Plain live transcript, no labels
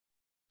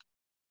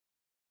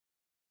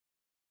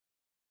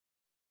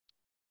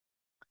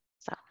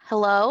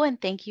Hello, and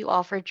thank you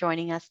all for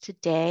joining us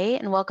today,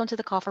 and welcome to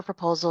the Call for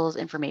Proposals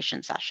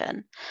information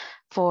session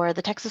for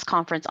the Texas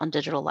Conference on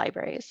Digital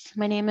Libraries.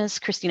 My name is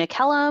Christina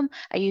Kellum.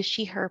 I use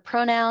she, her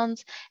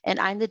pronouns, and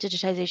I'm the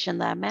Digitization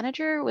Lab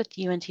Manager with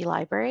UNT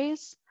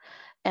Libraries,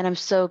 and I'm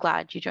so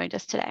glad you joined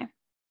us today.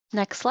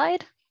 Next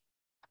slide.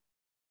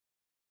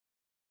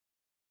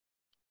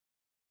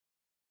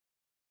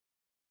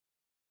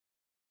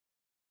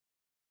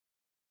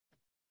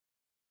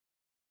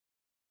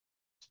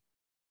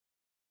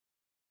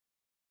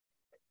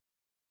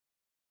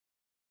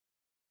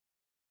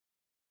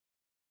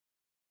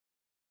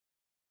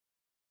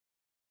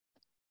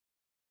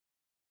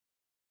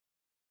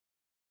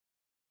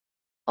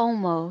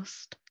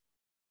 Almost.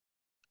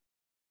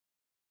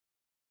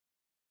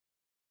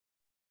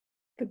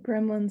 The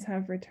gremlins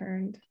have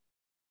returned.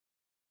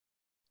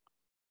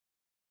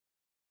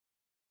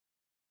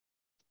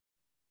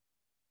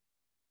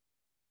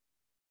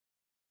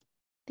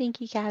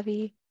 Thank you,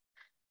 Gabby.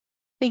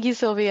 Thank you,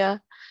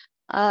 Sylvia.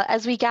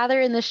 As we gather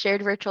in this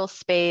shared virtual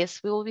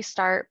space, we will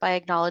start by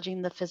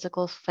acknowledging the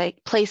physical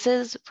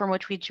places from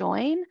which we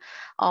join,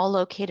 all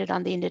located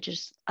on the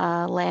indigenous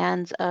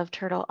lands of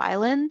Turtle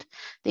Island,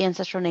 the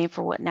ancestral name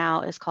for what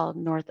now is called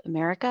North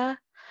America.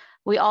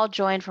 We all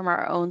join from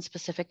our own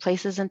specific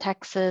places in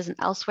Texas and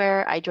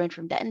elsewhere. I joined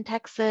from Denton,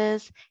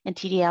 Texas, and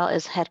TDL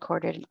is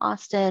headquartered in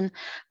Austin,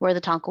 where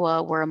the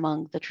Tonkawa were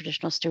among the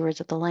traditional stewards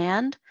of the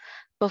land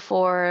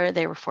before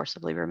they were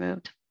forcibly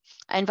removed.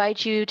 I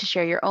invite you to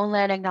share your own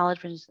land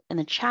acknowledgements in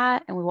the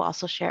chat, and we will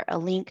also share a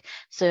link.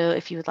 So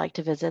if you would like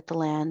to visit the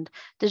land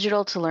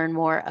digital to learn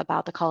more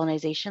about the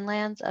colonization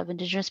lands of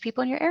Indigenous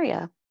people in your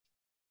area.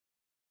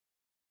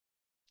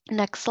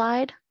 Next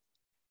slide.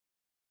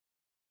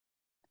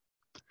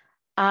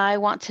 I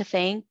want to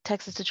thank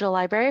Texas Digital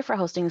Library for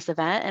hosting this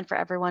event and for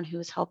everyone who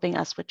is helping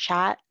us with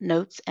chat,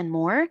 notes, and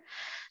more.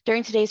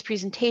 During today's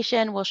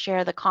presentation, we'll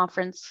share the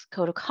conference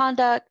code of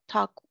conduct,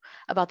 talk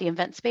about the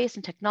event space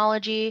and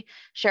technology,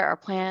 share our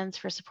plans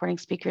for supporting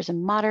speakers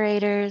and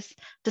moderators,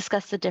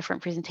 discuss the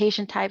different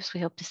presentation types we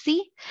hope to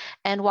see,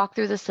 and walk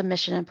through the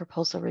submission and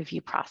proposal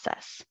review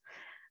process.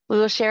 We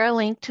will share a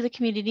link to the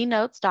community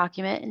notes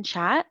document in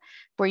chat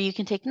where you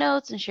can take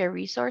notes and share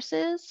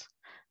resources.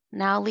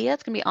 Now, Leah,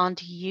 it's going to be on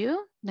to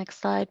you. Next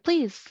slide,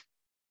 please.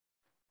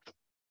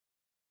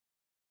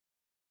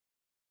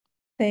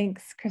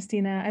 Thanks,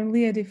 Christina. I'm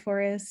Leah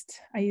DeForest.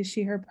 I use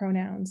she, her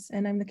pronouns,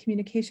 and I'm the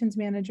communications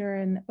manager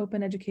and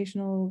open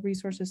educational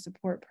resources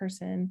support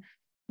person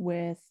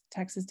with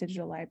Texas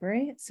Digital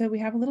Library. So we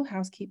have a little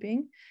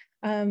housekeeping.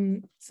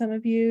 Some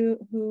of you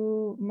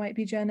who might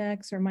be Gen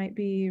X or might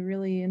be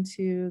really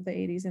into the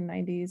 80s and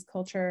 90s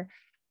culture,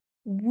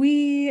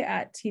 we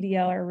at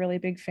TDL are really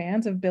big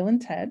fans of Bill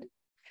and Ted.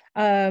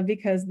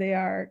 Because they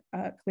are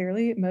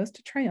clearly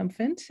most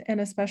triumphant,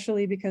 and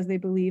especially because they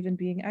believe in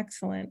being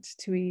excellent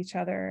to each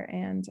other.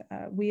 And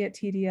we at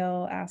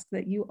TDL ask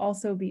that you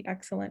also be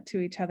excellent to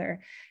each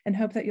other and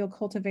hope that you'll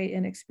cultivate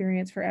an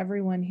experience for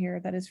everyone here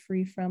that is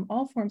free from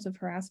all forms of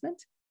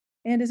harassment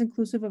and is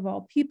inclusive of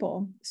all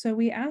people. So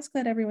we ask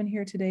that everyone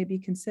here today be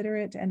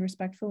considerate and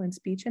respectful in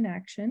speech and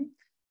action.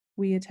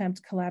 We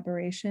attempt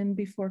collaboration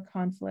before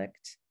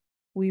conflict.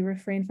 We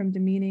refrain from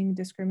demeaning,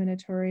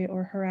 discriminatory,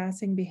 or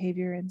harassing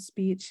behavior in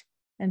speech,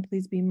 and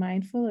please be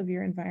mindful of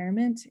your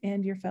environment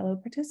and your fellow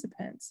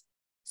participants.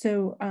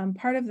 So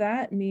part of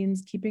that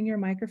means keeping your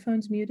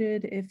microphones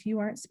muted if you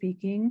aren't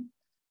speaking.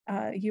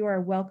 You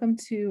are welcome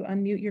to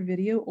unmute your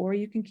video, or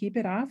you can keep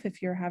it off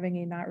if you're having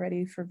a not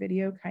ready for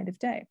video kind of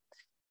day.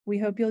 We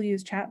hope you'll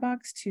use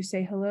Chatbox to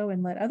say hello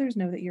and let others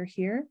know that you're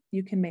here.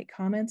 You can make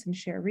comments and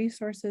share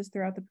resources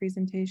throughout the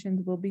presentations.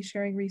 We'll be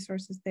sharing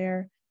resources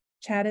there.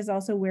 Chat is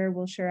also where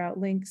we'll share out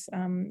links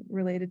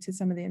related to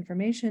some of the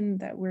information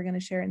that we're going to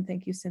share. And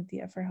thank you,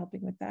 Cynthia, for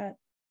helping with that.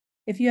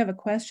 If you have a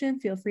question,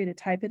 feel free to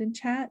type it in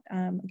chat.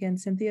 Again,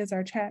 Cynthia is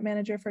our chat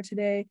manager for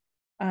today.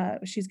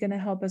 She's going to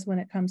help us when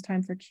it comes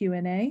time for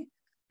Q&A.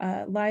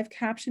 Live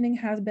captioning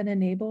has been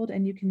enabled,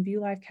 and you can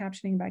view live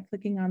captioning by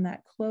clicking on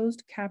that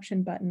closed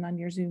caption button on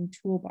your Zoom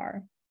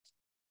toolbar.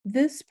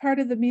 This part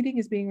of the meeting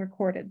is being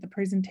recorded, the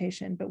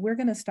presentation, but we're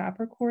going to stop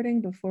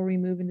recording before we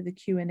move into the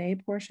Q&A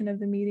portion of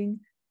the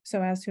meeting,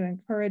 so as to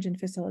encourage and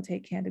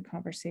facilitate candid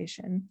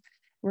conversation.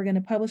 We're going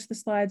to publish the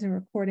slides and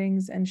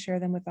recordings and share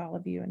them with all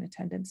of you in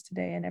attendance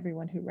today and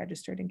everyone who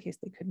registered in case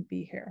they couldn't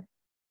be here.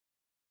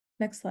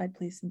 Next slide,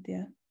 please,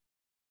 Cynthia.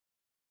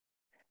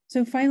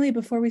 So finally,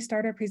 before we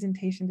start our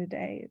presentation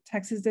today,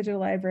 Texas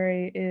Digital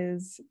Library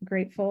is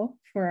grateful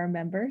for our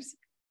members,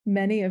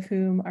 many of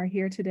whom are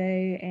here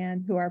today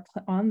and who are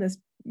on this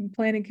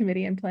planning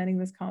committee and planning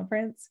this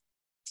conference.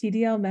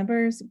 TDL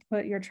members,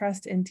 put your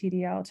trust in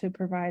TDL to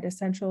provide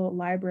essential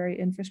library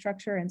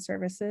infrastructure and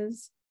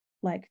services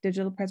like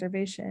digital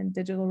preservation,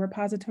 digital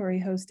repository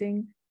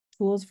hosting,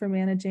 tools for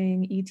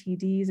managing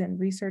ETDs and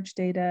research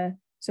data,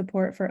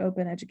 support for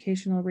open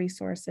educational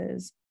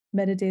resources,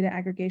 metadata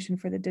aggregation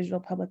for the Digital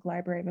Public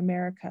Library of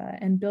America,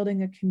 and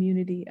building a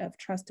community of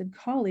trusted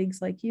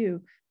colleagues like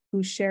you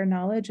who share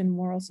knowledge and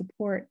moral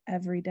support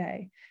every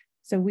day.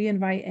 So we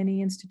invite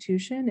any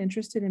institution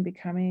interested in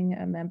becoming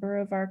a member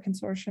of our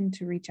consortium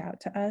to reach out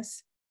to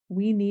us.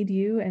 We need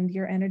you and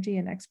your energy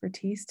and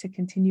expertise to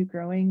continue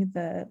growing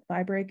the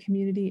library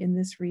community in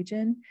this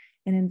region,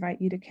 and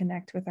invite you to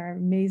connect with our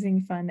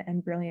amazing, fun,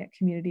 and brilliant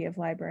community of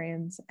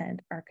librarians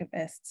and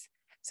archivists.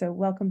 So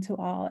welcome to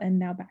all. And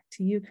now back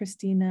to you,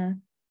 Christina.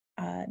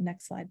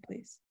 Next slide,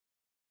 please.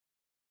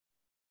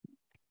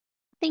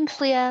 Thanks,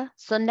 Leah.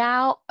 So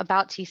now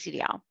about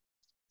TCDL.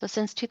 So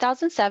since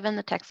 2007,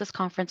 the Texas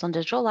Conference on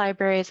Digital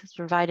Libraries has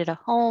provided a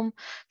home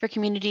for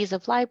communities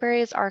of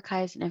libraries,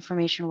 archives, and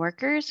information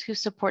workers who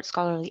support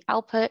scholarly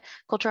output,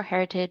 cultural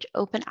heritage,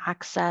 open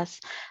access,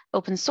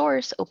 open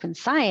source, open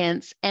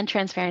science, and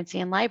transparency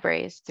in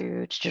libraries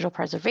through digital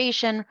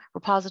preservation,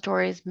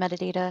 repositories,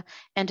 metadata,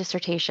 and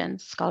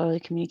dissertations, scholarly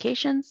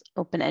communications,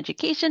 open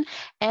education,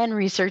 and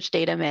research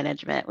data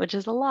management, which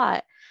is a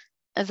lot.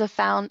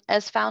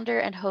 As founder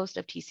and host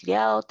of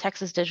TCDL,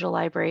 Texas Digital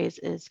Libraries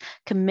is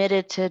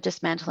committed to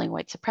dismantling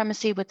white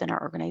supremacy within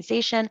our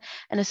organization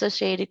and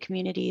associated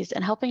communities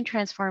and helping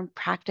transform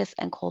practice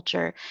and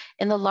culture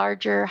in the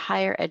larger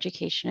higher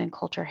education and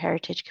cultural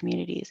heritage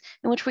communities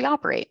in which we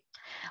operate.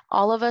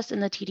 All of us in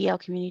the TDL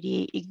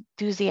community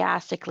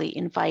enthusiastically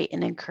invite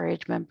and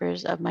encourage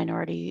members of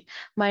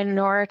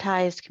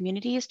minoritized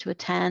communities to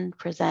attend,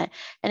 present,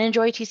 and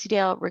enjoy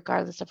TCDL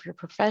regardless of your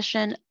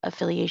profession,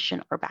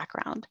 affiliation, or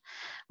background.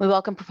 We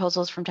welcome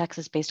proposals from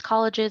Texas-based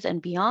colleges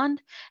and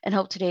beyond, and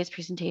hope today's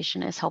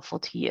presentation is helpful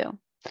to you.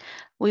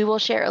 We will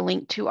share a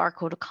link to our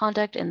code of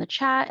conduct in the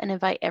chat and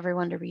invite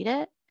everyone to read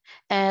it,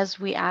 as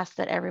we ask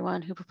that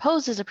everyone who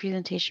proposes a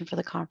presentation for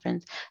the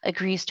conference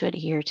agrees to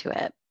adhere to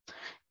it.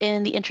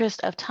 In the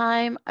interest of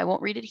time, I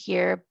won't read it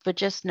here, but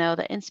just know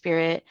that in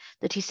spirit,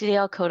 the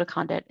TCDL Code of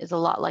Conduct is a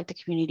lot like the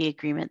community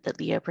agreement that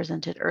Leah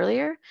presented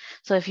earlier.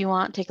 So if you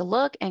want, take a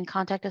look and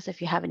contact us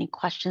if you have any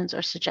questions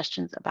or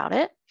suggestions about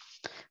it.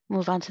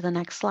 Move on to the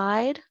next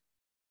slide.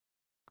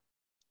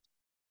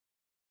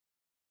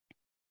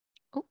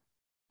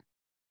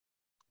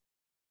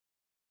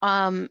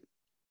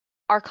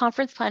 Our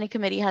conference planning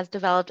committee has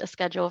developed a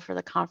schedule for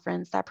the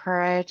conference that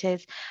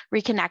prioritizes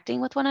reconnecting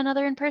with one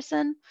another in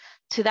person.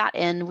 To that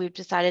end, we've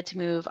decided to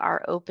move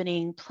our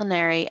opening,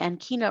 plenary,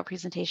 and keynote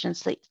presentations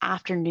to the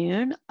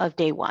afternoon of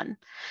day one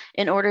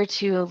in order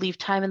to leave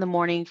time in the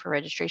morning for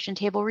registration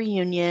table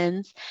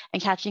reunions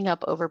and catching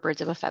up over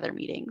birds of a feather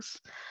meetings.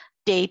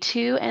 Day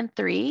 2 and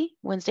 3,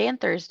 Wednesday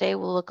and Thursday,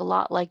 will look a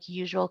lot like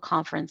usual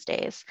conference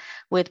days,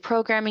 with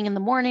programming in the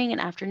morning and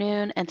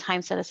afternoon and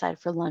time set aside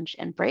for lunch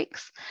and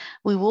breaks.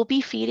 We will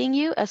be feeding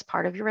you as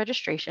part of your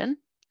registration.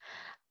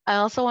 I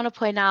also want to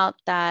point out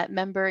that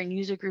member and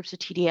user groups of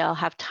TDL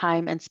have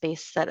time and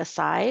space set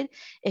aside.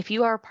 If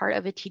you are part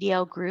of a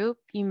TDL group,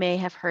 you may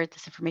have heard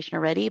this information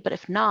already, but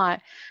if not,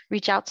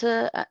 reach out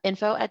to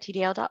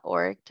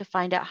info@tdl.org to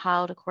find out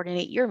how to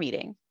coordinate your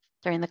meeting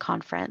during the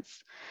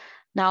conference.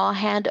 Now I'll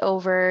hand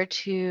over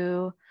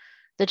to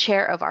the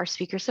chair of our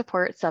speaker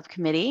support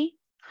subcommittee,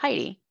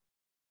 Heidi.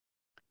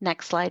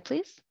 Next slide,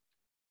 please.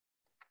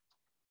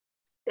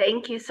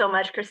 Thank you so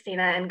much,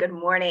 Christina, and good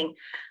morning.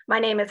 My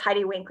name is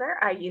Heidi Winkler.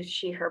 I use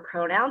she, her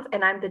pronouns,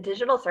 and I'm the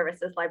Digital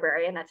Services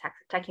Librarian at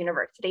Texas Tech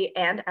University,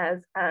 and as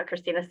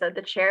Christina said,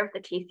 the chair of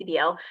the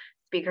TCDL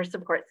Speaker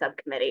Support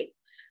Subcommittee.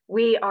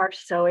 We are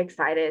so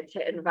excited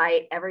to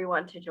invite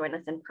everyone to join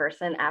us in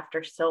person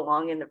after so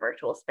long in the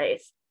virtual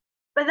space.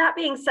 But that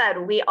being said,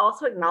 we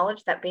also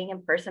acknowledge that being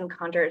in person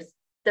conjures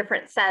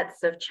different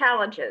sets of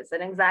challenges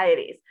and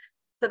anxieties.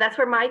 So that's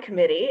where my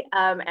committee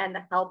and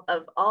the help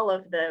of all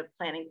of the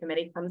planning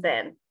committee comes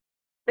in.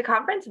 The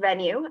conference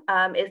venue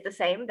is the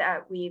same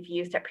that we've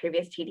used at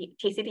previous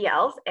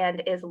TCDLs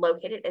and is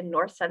located in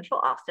North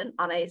Central Austin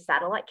on a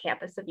satellite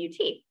campus of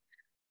UT.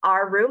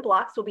 Our room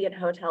blocks will be in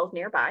hotels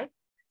nearby.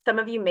 Some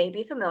of you may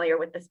be familiar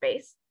with the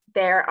space.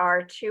 There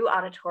are 2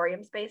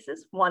 auditorium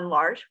spaces, one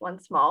large, one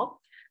small.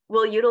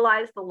 We'll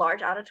utilize the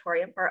large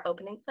auditorium for our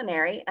opening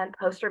plenary and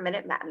poster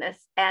minute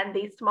madness, and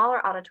the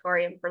smaller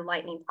auditorium for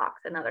lightning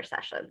talks and other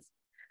sessions.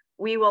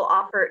 We will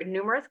offer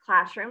numerous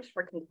classrooms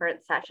for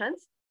concurrent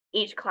sessions.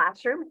 Each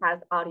classroom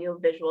has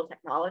audio-visual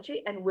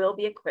technology and will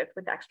be equipped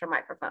with extra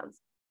microphones.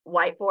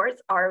 Whiteboards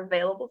are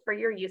available for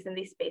your use in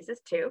these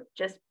spaces too.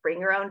 Just bring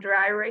your own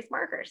dry erase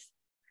markers.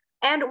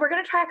 And we're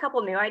going to try a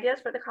couple new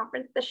ideas for the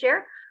conference this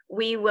year.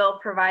 We will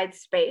provide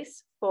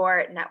space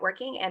for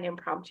networking and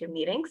impromptu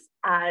meetings.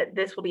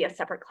 This will be a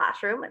separate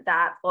classroom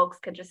that folks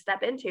can just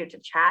step into to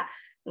chat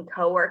and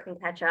co-work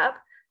and catch up.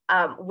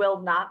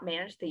 We'll not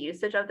manage the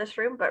usage of this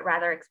room, but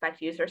rather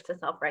expect users to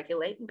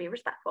self-regulate and be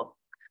respectful.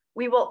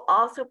 We will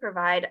also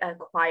provide a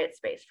quiet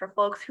space for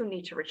folks who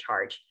need to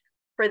recharge.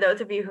 For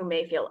those of you who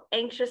may feel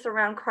anxious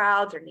around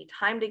crowds or need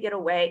time to get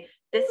away,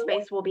 this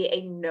space will be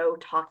a no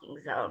talking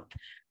zone.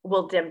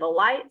 We'll dim the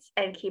lights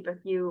and keep a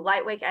few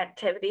lightweight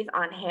activities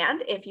on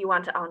hand if you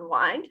want to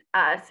unwind.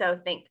 So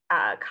think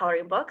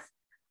coloring books.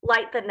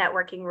 Light the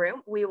networking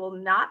room. We will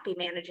not be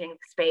managing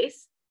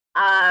space.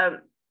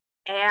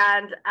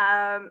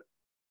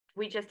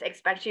 We just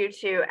expect you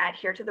to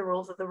adhere to the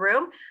rules of the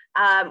room,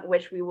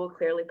 which we will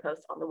clearly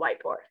post on the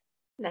whiteboard.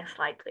 Next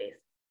slide, please.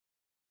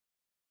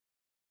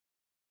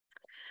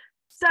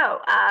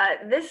 So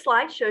this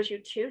slide shows you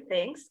two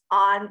things.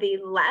 On the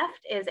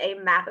left is a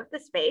map of the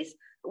space,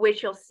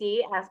 which you'll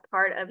see as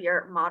part of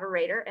your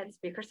moderator and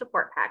speaker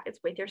support packets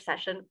with your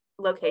session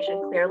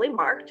location clearly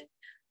marked.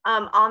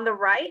 On the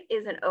right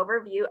is an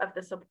overview of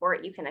the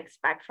support you can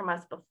expect from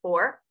us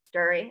before,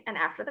 during, and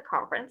after the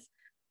conference.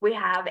 We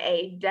have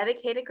a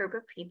dedicated group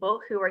of people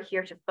who are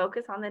here to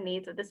focus on the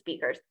needs of the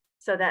speakers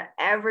so that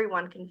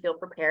everyone can feel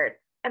prepared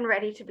and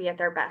ready to be at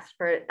their best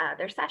for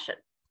their session.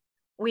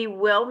 We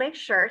will make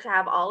sure to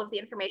have all of the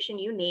information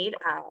you need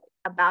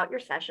about your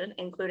session,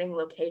 including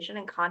location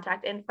and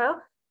contact info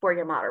for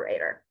your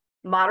moderator.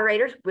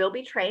 Moderators will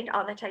be trained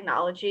on the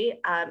technology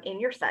in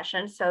your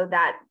session so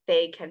that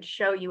they can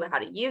show you how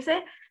to use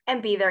it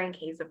and be there in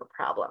case of a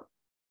problem.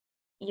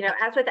 You know,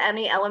 as with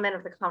any element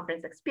of the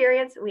conference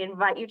experience, we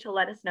invite you to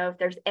let us know if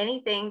there's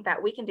anything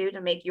that we can do to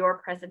make your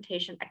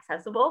presentation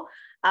accessible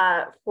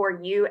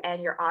for you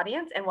and your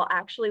audience. And we'll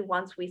actually,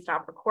 once we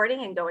stop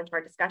recording and go into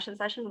our discussion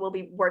session, we'll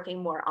be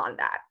working more on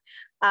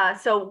that.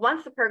 So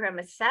once the program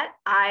is set,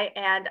 I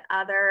and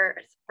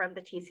others from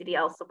the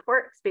TCDL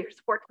Speaker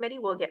Support Committee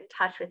will get in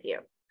touch with you.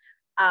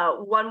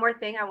 One more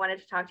thing I wanted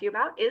to talk to you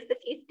about is the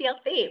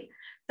TCDL theme.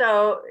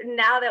 So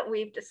now that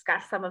we've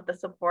discussed some of the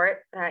support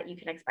that you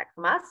can expect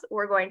from us,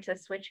 we're going to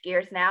switch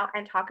gears now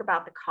and talk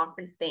about the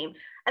conference theme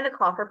and the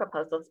call for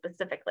proposals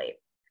specifically.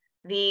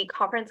 The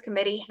conference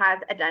committee has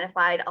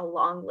identified a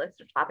long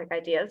list of topic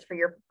ideas for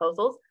your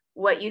proposals.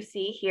 What you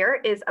see here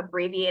is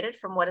abbreviated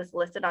from what is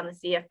listed on the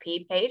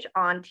CFP page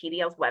on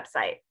TDL's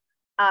website.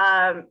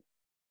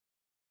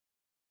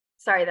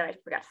 Sorry that I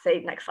forgot to say,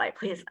 next slide,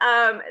 please.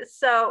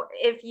 So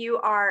if you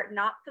are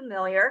not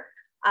familiar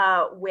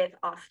with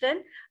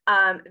Austin,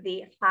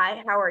 the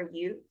Hi, How Are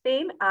You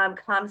theme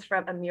comes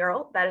from a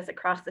mural that is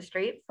across the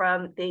street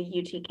from the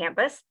UT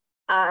campus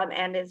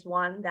and is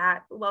one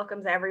that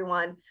welcomes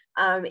everyone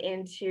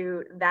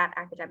into that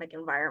academic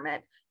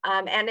environment.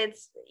 And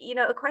it's, you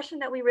know, a question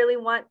that we really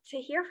want to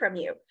hear from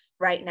you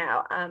right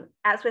now.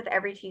 As with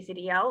every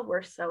TCDL,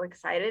 we're so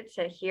excited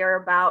to hear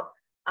about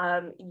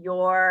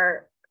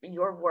your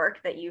work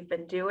that you've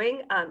been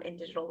doing in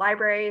digital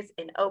libraries,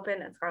 in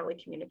open and scholarly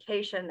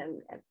communication,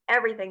 and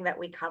everything that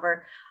we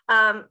cover.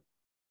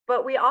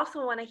 But we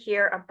also want to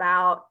hear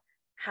about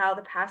how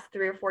the past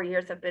 3 or 4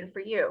 years have been for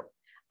you,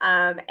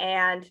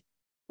 and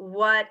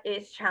what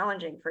is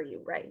challenging for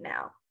you right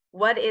now.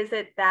 What is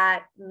it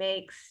that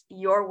makes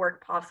your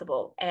work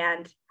possible,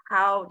 and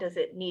how does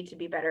it need to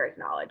be better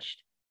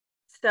acknowledged?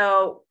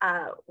 So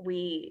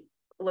we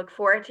look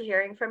forward to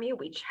hearing from you.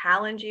 We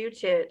challenge you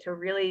to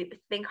really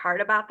think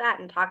hard about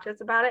that and talk to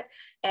us about it.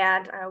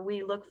 And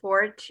we look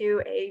forward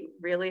to a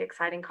really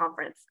exciting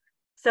conference.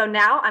 So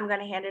now I'm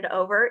going to hand it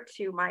over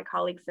to my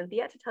colleague,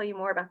 Cynthia, to tell you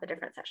more about the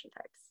different session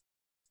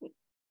types.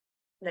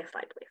 Next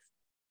slide, please.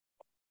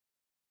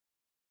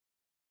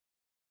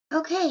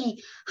 Okay,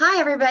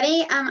 hi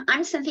everybody.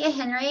 I'm Cynthia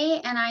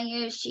Henry, and I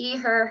use she,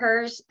 her,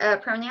 hers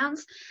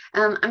pronouns.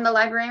 I'm the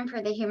librarian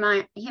for the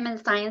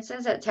human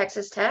sciences at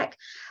Texas Tech.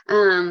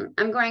 I'm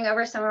going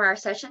over some of our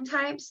session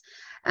types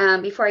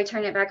before I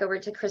turn it back over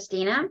to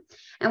Christina.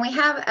 And we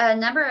have a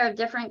number of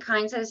different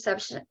kinds of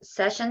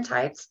session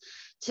types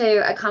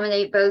to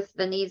accommodate both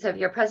the needs of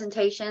your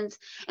presentations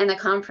and the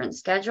conference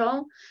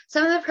schedule.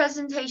 Some of the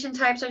presentation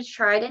types are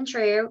tried and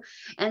true,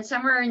 and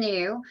some are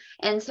new.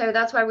 And so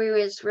that's why we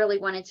just really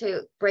wanted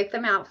to break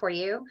them out for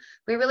you.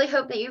 We really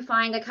hope that you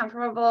find a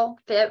comfortable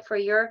fit for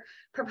your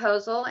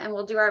proposal, and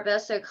we'll do our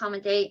best to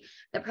accommodate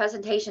the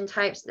presentation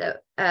types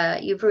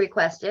that you've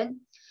requested.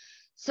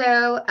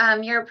 So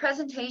your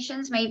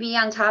presentations may be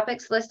on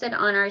topics listed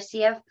on our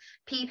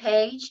CFP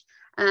page,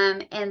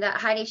 and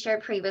that Heidi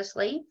shared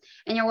previously,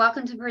 and you're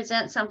welcome to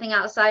present something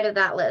outside of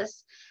that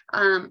list.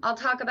 I'll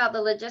talk about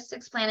the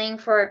logistics planning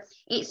for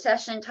each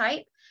session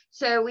type.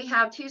 So we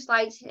have 2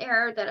 slides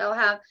here that'll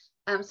have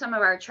some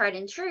of our tried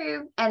and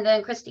true, and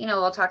then Christina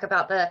will talk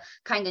about the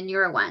kind of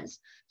newer ones.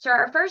 So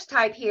our first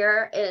type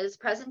here is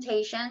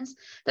presentations.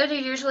 Those are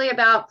usually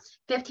about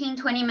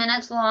 15-20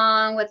 minutes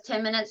long with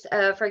 10 minutes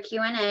for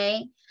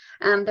Q&A.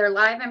 They're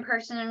live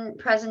in-person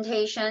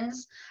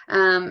presentations,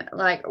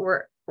 like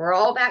we're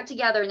all back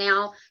together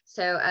now,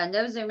 so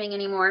no Zooming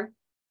anymore.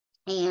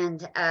 And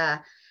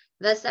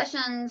the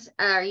sessions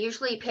are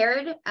usually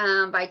paired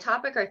by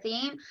topic or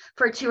theme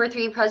for 2 or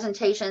 3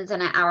 presentations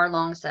in an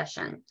hour-long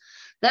session.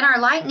 Then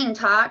our lightning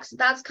talks,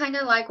 that's kind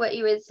of like what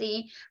you would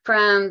see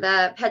from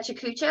the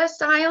Pechacucha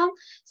style.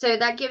 So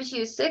that gives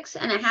you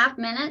 6.5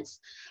 minutes,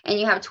 and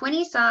you have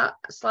 20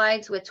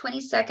 slides with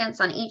 20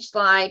 seconds on each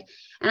slide.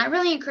 And I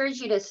really encourage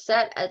you to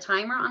set a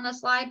timer on the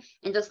slide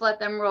and just let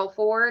them roll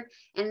forward.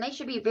 And they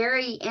should be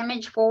very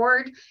image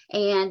forward,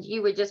 and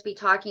you would just be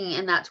talking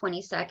in that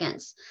 20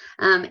 seconds.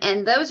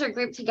 And those are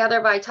grouped together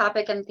by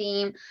topic and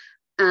theme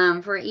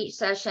for each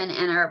session,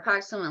 and are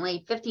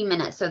approximately 50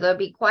 minutes. So there'll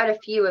be quite a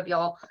few of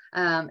y'all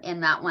in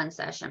that one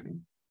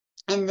session.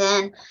 And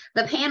then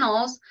the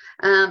panels,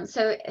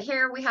 so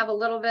here we have a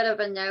little bit of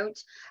a note.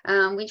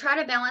 We try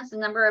to balance the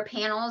number of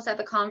panels at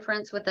the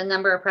conference with the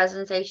number of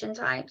presentation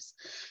types.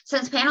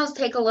 Since panels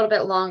take a little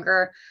bit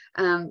longer,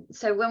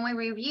 so when we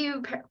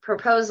review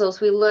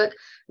proposals, we look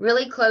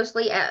really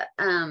closely at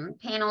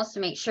panels to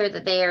make sure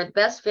that they are the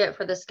best fit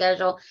for the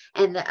schedule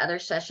and the other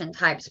session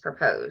types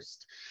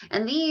proposed.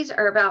 And these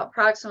are about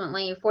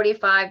approximately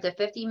 45 to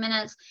 50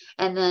 minutes,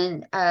 and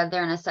then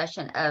they're in a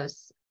session of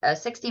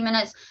 60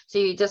 minutes. So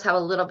you just have a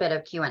little bit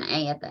of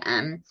Q&A at the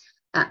end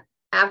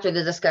after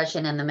the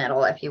discussion in the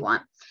middle if you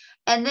want.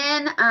 And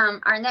then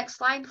our next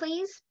slide,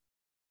 please.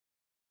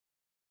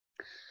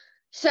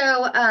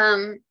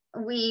 So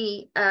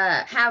we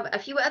have a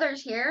few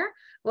others here.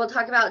 We'll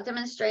talk about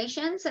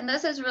demonstrations, and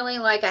this is really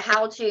like a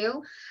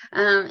how-to.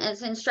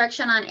 It's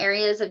instruction on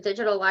areas of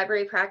digital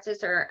library practice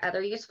or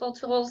other useful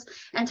tools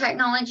and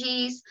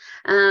technologies.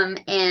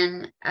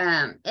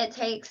 It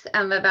takes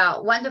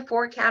about 1 to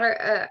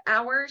 4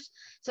 hours.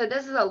 So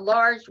this is a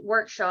large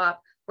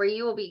workshop where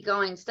you will be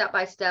going step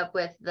by step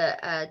with the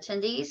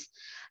attendees.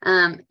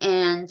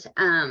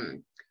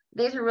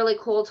 These are really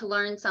cool to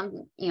learn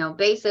some,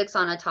 basics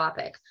on a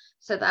topic.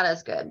 So that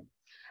is good.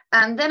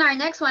 Then our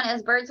next one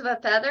is Birds of a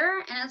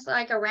Feather, and it's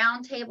like a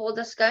roundtable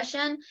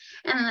discussion.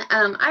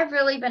 And I've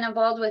really been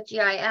involved with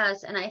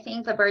GIS, and I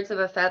think the Birds of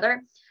a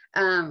Feather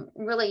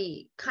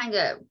really kind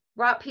of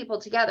brought people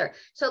together.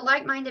 So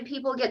like-minded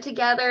people get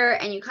together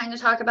and you kind of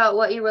talk about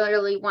what you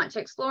really want to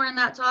explore in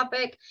that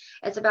topic.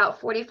 It's about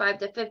 45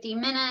 to 50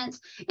 minutes,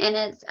 and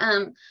it's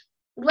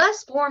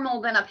less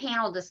formal than a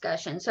panel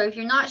discussion. So if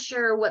you're not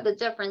sure what the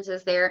difference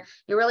is there,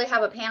 you really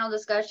have a panel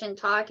discussion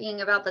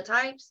talking about the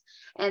types,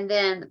 and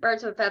then the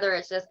Birds of a Feather,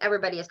 it's just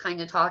everybody is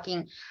kind of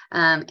talking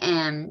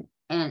and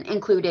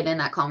included in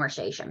that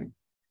conversation.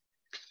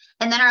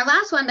 And then our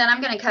last one that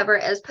I'm going to cover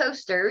is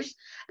posters.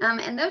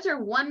 And those are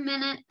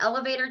 1-minute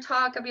elevator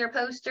talk of your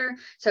poster.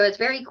 So it's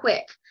very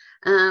quick.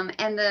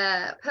 And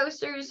the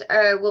posters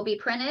will be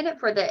printed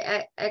for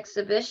the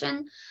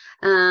exhibition.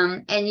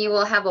 And you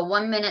will have a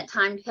 1-minute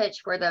time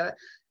pitch for the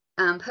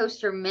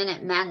poster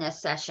Minute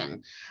Madness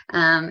session.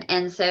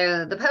 And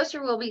so the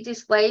poster will be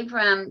displayed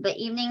from the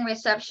evening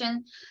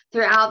reception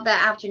throughout the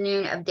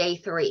afternoon of day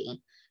 3.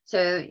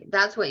 So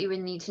that's what you would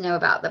need to know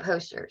about the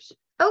posters.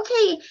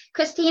 Okay,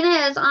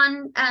 Christina is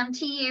on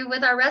to you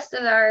with our rest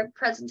of our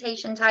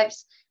presentation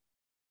types.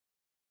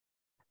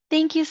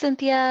 Thank you,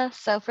 Cynthia.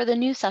 So for the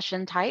new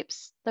session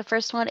types, the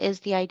first one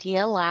is the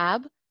Idea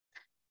Lab.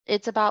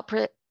 It's about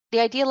the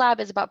Idea Lab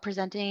is about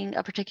presenting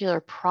a particular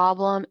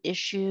problem,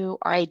 issue,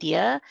 or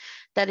idea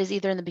that is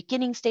either in the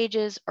beginning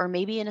stages or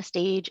maybe in a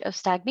stage of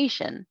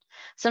stagnation.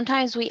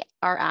 Sometimes we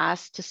are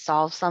asked to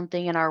solve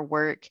something in our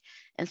work,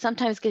 and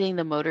sometimes getting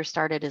the motor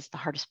started is the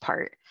hardest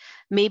part.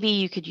 Maybe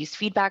you could use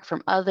feedback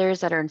from others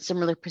that are in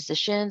similar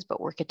positions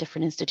but work at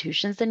different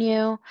institutions than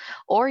you,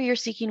 or you're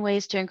seeking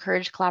ways to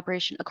encourage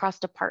collaboration across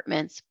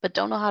departments but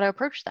don't know how to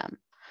approach them.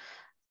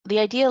 The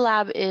Idea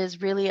Lab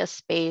is really a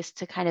space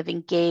to kind of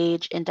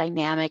engage in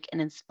dynamic and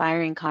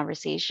inspiring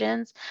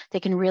conversations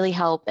that can really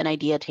help an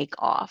idea take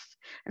off.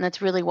 And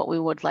that's really what we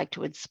would like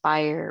to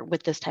inspire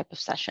with this type of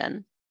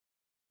session.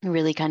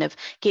 Really kind of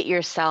get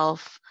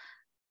yourself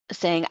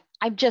saying,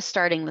 I'm just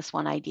starting this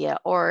one idea,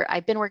 or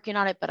I've been working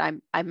on it, but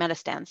I'm at a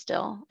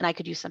standstill and I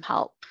could use some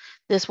help.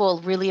 This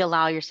will really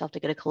allow yourself to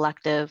get a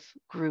collective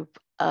group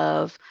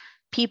of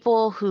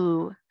people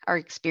who are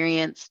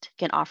experienced,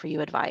 can offer you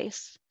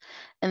advice.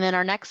 And then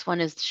our next one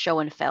is the show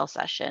and fail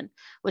session,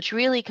 which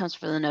really comes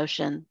from the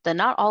notion that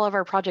not all of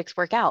our projects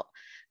work out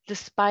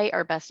despite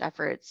our best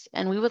efforts.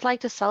 And we would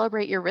like to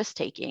celebrate your risk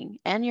taking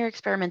and your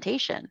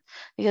experimentation,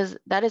 because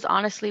that is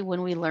honestly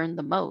when we learn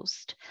the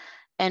most.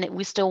 And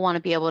we still want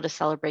to be able to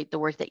celebrate the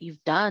work that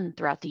you've done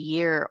throughout the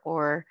year,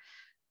 or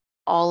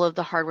all of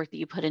the hard work that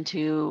you put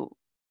into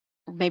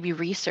maybe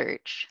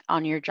research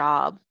on your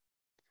job.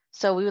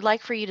 So we would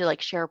like for you to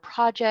share a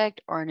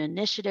project or an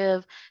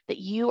initiative that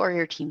you or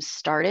your team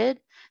started,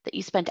 that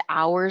you spent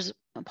hours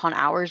upon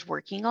hours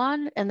working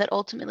on, and that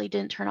ultimately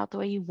didn't turn out the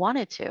way you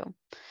wanted to.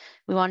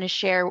 We want to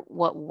share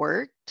what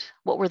worked,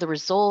 what were the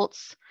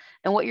results,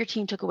 and what your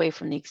team took away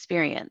from the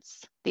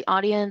experience. The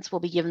audience will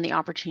be given the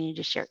opportunity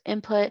to share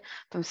input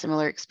from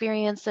similar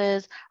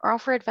experiences or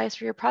offer advice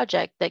for your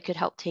project that could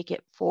help take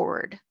it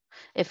forward,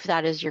 if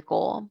that is your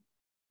goal.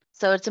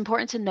 So it's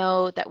important to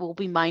know that we'll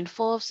be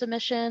mindful of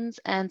submissions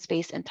and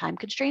space and time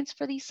constraints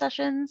for these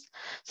sessions.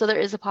 So there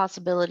is a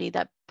possibility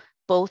that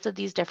both of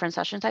these different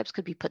session types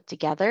could be put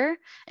together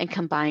and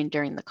combined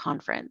during the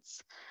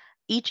conference.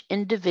 Each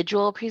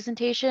individual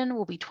presentation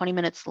will be 20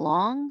 minutes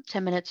long,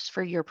 10 minutes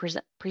for your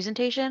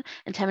presentation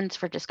and 10 minutes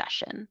for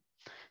discussion.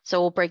 So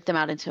we'll break them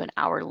out into an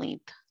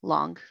hour-length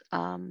long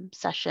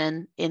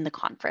session in the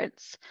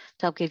conference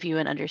to help give you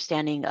an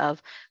understanding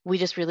of, we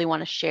just really want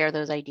to share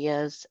those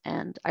ideas.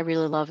 And I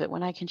really love it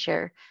when I can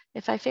share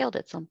if I failed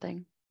at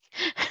something.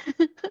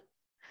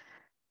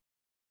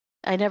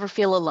 I never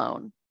feel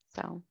alone.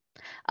 So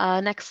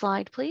next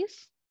slide,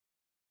 please.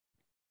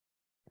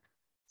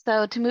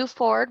 So to move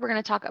forward, we're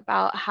going to talk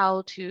about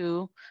how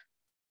to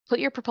put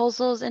your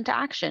proposals into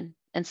action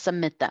and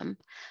submit them.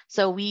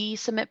 So we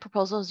submit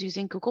proposals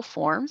using Google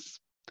Forms.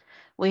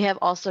 We have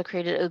also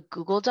created a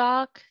Google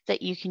Doc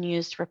that you can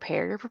use to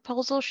prepare your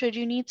proposal should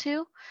you need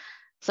to.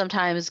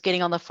 Sometimes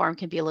getting on the form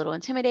can be a little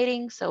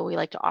intimidating, so we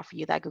like to offer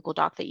you that Google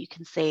Doc that you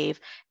can save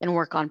and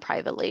work on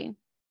privately.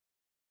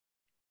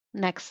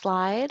 Next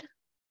slide.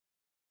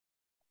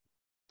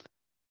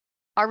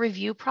 Our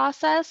review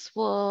process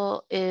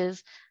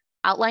is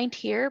outlined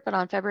here, but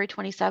on February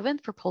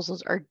 27th,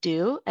 proposals are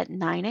due at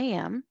 9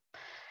 a.m.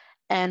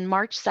 And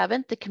March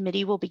 7th, the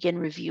committee will begin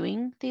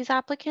reviewing these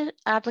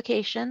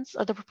applications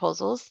of the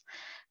proposals,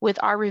 with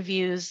our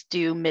reviews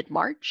due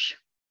mid-March.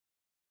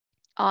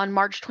 On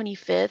March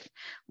 25th,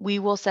 we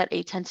will set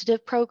a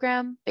tentative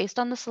program based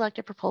on the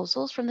selected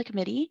proposals from the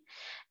committee.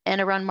 And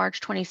around March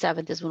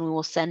 27th is when we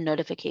will send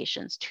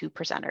notifications to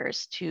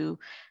presenters to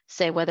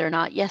say whether or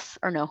not yes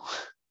or no.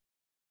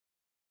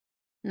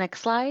 Next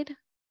slide.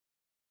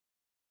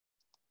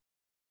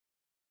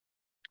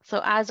 So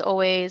as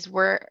always,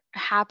 we're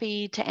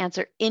happy to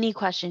answer any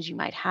questions you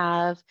might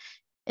have.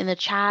 In the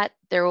chat,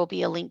 there will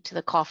be a link to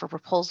the call for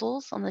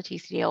proposals on the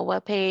TCDL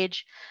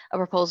webpage, a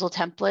proposal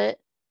template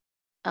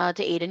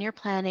to aid in your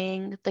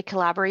planning, the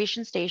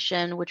collaboration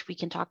station, which we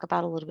can talk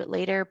about a little bit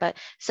later, but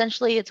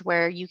essentially it's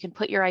where you can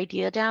put your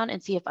idea down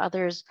and see if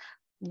others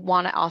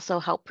want to also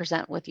help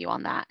present with you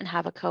on that and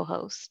have a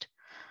co-host.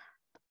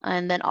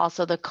 And then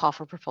also the call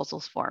for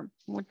proposals form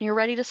when you're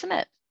ready to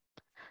submit.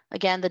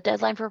 Again, the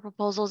deadline for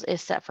proposals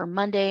is set for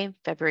Monday,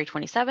 February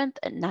 27th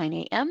at 9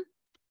 a.m.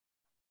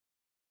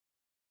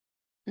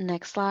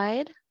 Next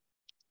slide.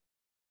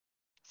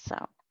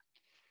 So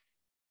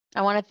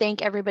I want to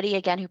thank everybody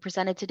again who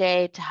presented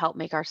today to help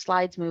make our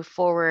slides move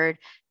forward,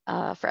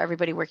 for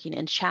everybody working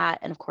in chat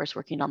and of course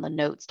working on the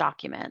notes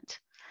document.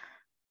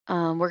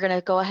 We're going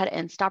to go ahead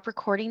and stop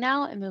recording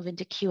now and move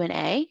into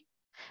Q&A.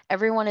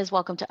 Everyone is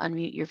welcome to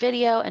unmute your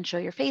video and show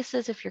your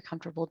faces if you're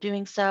comfortable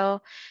doing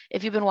so.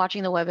 If you've been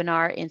watching the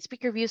webinar in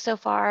speaker view so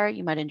far,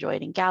 you might enjoy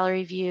it in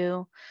gallery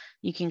view.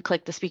 You can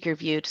click the speaker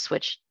view to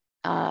switch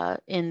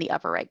in the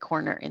upper right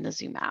corner in the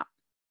Zoom app.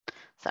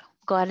 So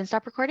go ahead and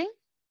stop recording.